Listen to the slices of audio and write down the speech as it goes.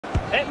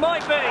It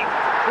might be.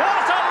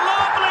 What a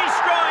lovely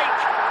strike!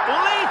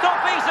 Lethal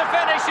piece of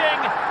finishing,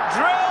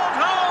 drilled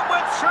home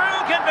with true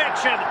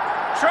conviction.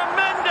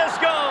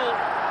 Tremendous goal.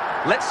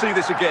 Let's see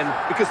this again,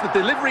 because the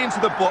delivery into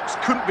the box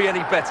couldn't be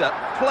any better.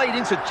 Played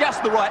into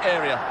just the right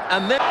area,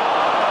 and then...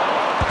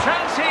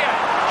 Chance here.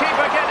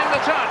 Keeper getting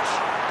the touch.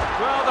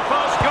 Well, the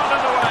post got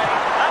in the way,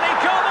 and he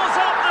gobbles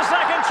up the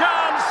second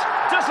chance.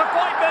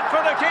 Disappointment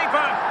for the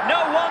keeper.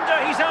 No wonder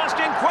he's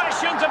asking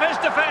questions of his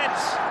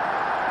defence.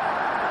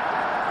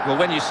 Well,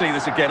 when you see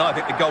this again, I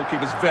think the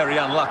goalkeeper's very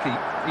unlucky.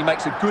 He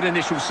makes a good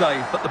initial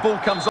save, but the ball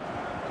comes off.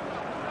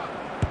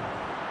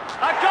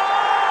 A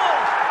goal!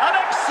 An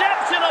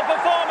exceptional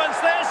performance,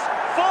 this.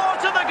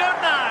 4 to the good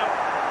now.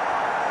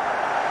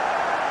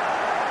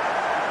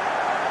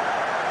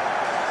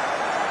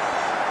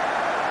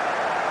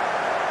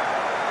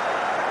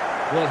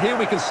 Well, here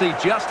we can see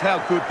just how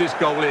good this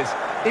goal is.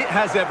 It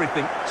has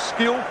everything.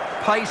 Skill,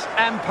 pace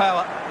and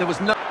power. There was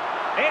no...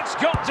 It's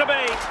got to be.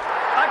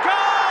 A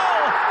goal!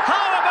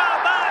 How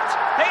about that?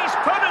 He's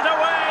put it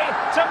away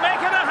to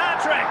make it a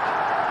hat-trick.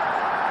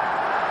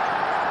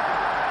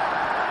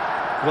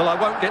 Well, I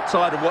won't get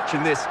tired of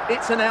watching this.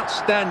 It's an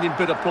outstanding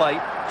bit of play.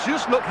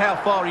 Just look how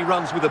far he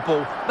runs with the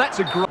ball. That's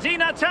a great... Di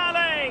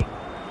Natale!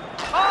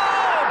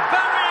 Oh,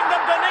 burying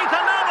them beneath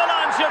an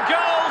avalanche of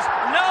goals.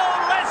 No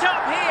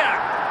let-up here.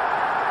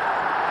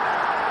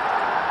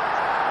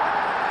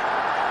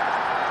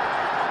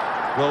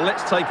 Well,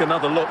 let's take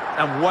another look.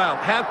 And wow,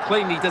 how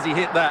cleanly does he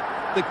hit that?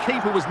 The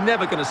keeper was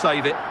never going to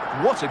save it.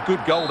 What a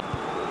good goal.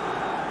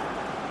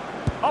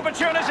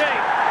 Opportunity.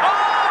 Oh,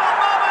 a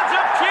moment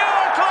of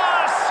pure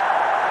class.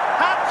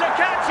 Had to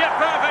catch it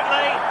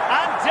perfectly,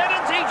 and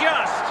didn't he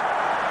just?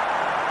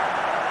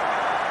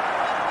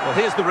 Well,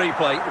 here's the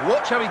replay.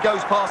 Watch how he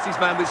goes past his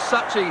man with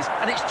such ease,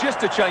 and it's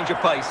just a change of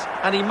pace.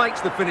 And he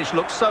makes the finish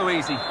look so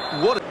easy.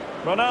 What a...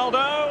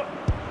 Ronaldo.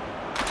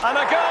 And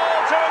a goal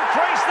to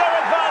increase their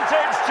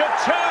advantage to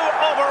 2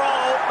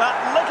 overall. That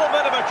little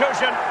bit of a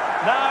cushion.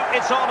 Now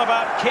it's on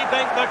about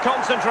keeping the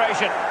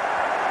concentration.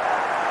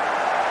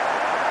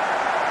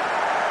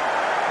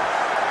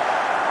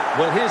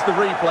 Well, here's the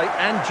replay,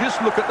 and just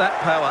look at that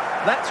power.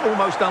 That's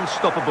almost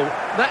unstoppable.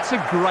 That's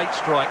a great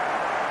strike.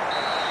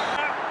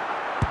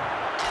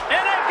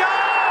 In it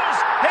goes!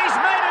 He's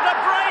made it a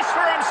brace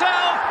for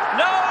himself.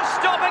 No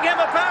stopping him,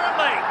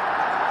 apparently.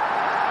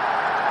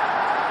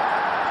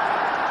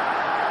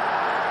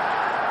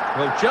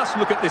 Well, just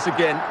look at this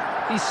again.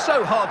 He's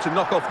so hard to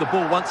knock off the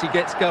ball once he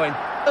gets going.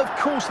 Of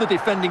course, the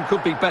defending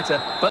could be better,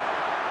 but...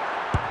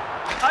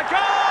 A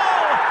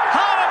goal!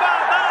 How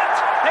about that?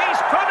 He's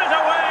put it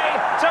away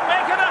to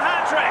make it a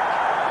hat-trick.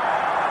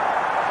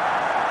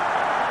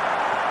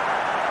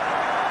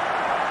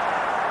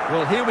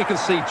 Well, here we can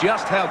see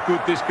just how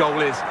good this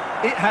goal is.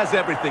 It has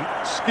everything.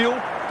 Skill,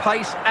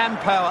 pace and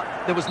power.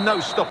 There was no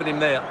stopping him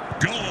there.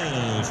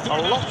 Goal for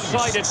A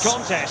lopsided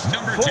contest.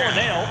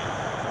 4-0.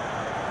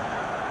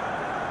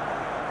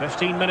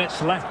 15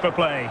 minutes left for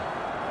play.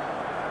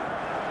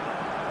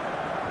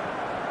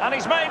 And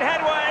he's made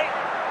headway.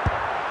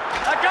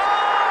 A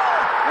goal!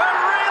 We're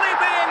really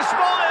being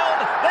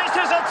spoiled. This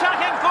is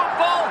attacking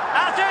football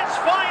at its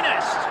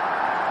finest.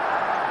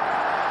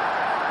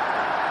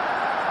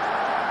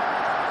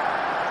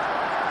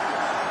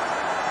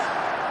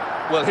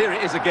 Well, here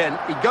it is again.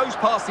 He goes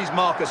past his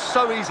marker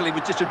so easily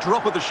with just a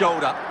drop of the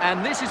shoulder.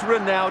 And this is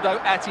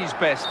Ronaldo at his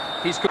best.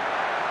 He's...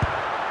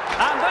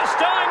 And this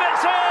time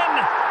it's in.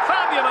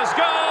 Fabulous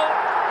goal.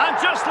 And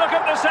just look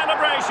at the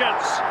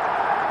celebrations.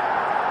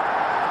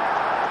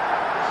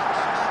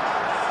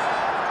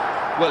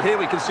 Well, here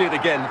we can see it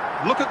again.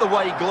 Look at the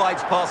way he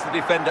glides past the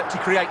defender to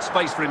create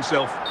space for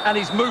himself. And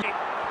he's moving.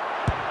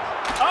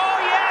 Oh,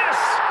 yes!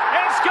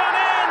 It's gone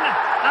in!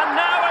 And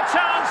now a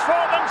chance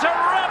for them to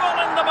revel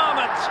in the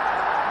moment.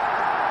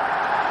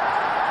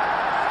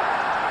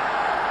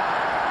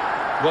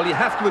 Well, you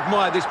have to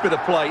admire this bit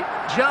of play.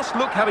 Just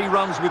look how he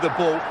runs with the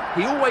ball.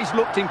 He always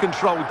looked in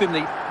control, didn't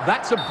he?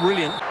 That's a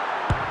brilliant...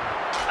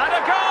 And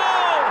a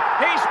goal!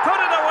 He's put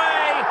it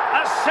away!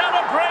 A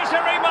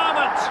celebratory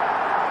moment!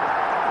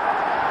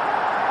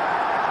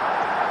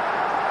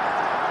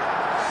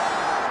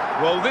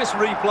 Well, this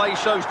replay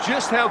shows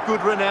just how good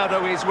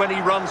Ronaldo is when he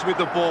runs with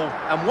the ball.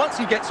 And once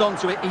he gets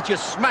onto it, he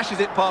just smashes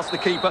it past the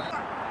keeper. Oh,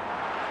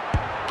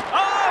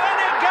 and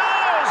it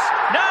goes!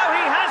 Now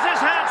he has his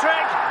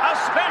hat-trick. A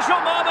special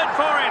moment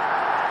for him.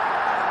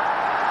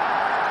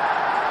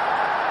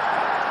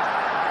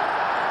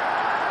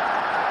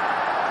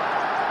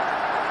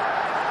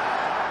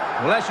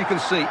 Well, as you can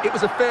see, it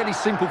was a fairly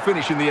simple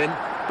finish in the end,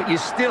 but you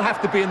still have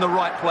to be in the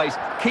right place,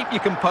 keep your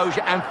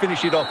composure and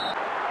finish it off.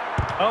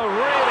 Oh,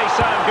 really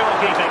sound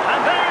goalkeeping.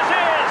 And there it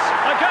is,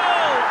 a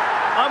goal.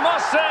 I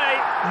must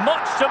say,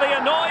 much to the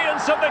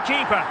annoyance of the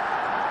keeper.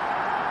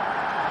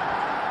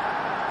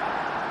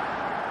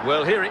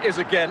 Well, here it is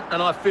again,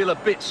 and I feel a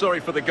bit sorry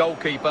for the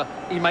goalkeeper.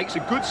 He makes a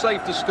good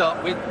save to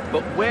start with,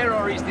 but where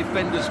are his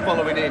defenders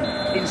following in?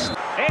 It's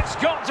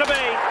got to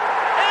be.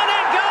 In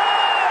it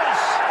goes!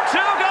 2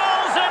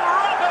 goals in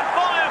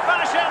rapid-fire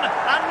fashion,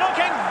 and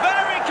looking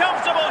very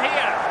comfortable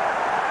here.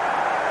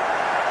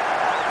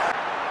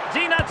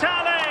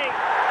 Natale!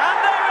 And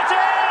there it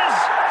is!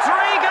 3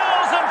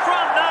 goals in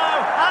front now,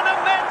 an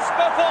immense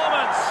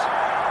performance!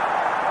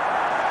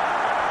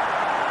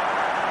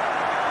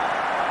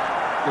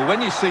 Well,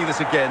 when you see this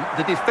again,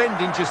 the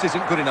defending just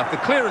isn't good enough. The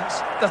clearance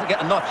doesn't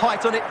get enough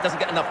height on it, doesn't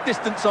get enough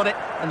distance on it,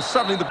 and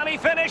suddenly the... Can he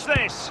finish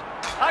this?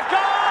 A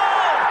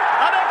goal!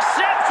 An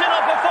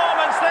exceptional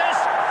performance this!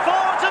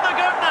 4 to the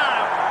good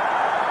now!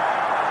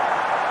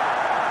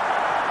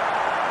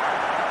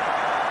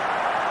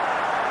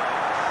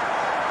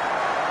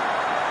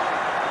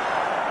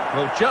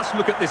 Well, just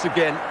look at this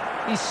again.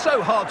 He's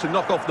so hard to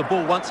knock off the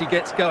ball once he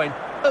gets going.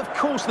 Of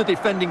course the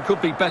defending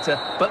could be better,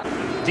 but...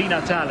 Di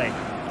Natale.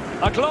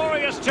 A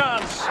glorious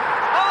chance.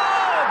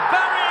 Oh,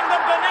 burying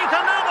them beneath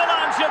an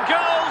avalanche of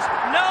goals.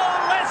 No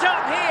let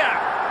up here.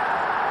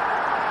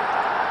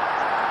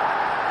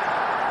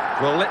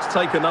 Well, let's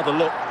take another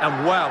look.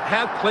 And wow,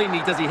 how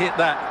cleanly does he hit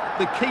that?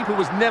 The keeper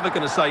was never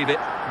going to save it.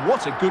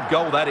 What a good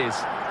goal that is.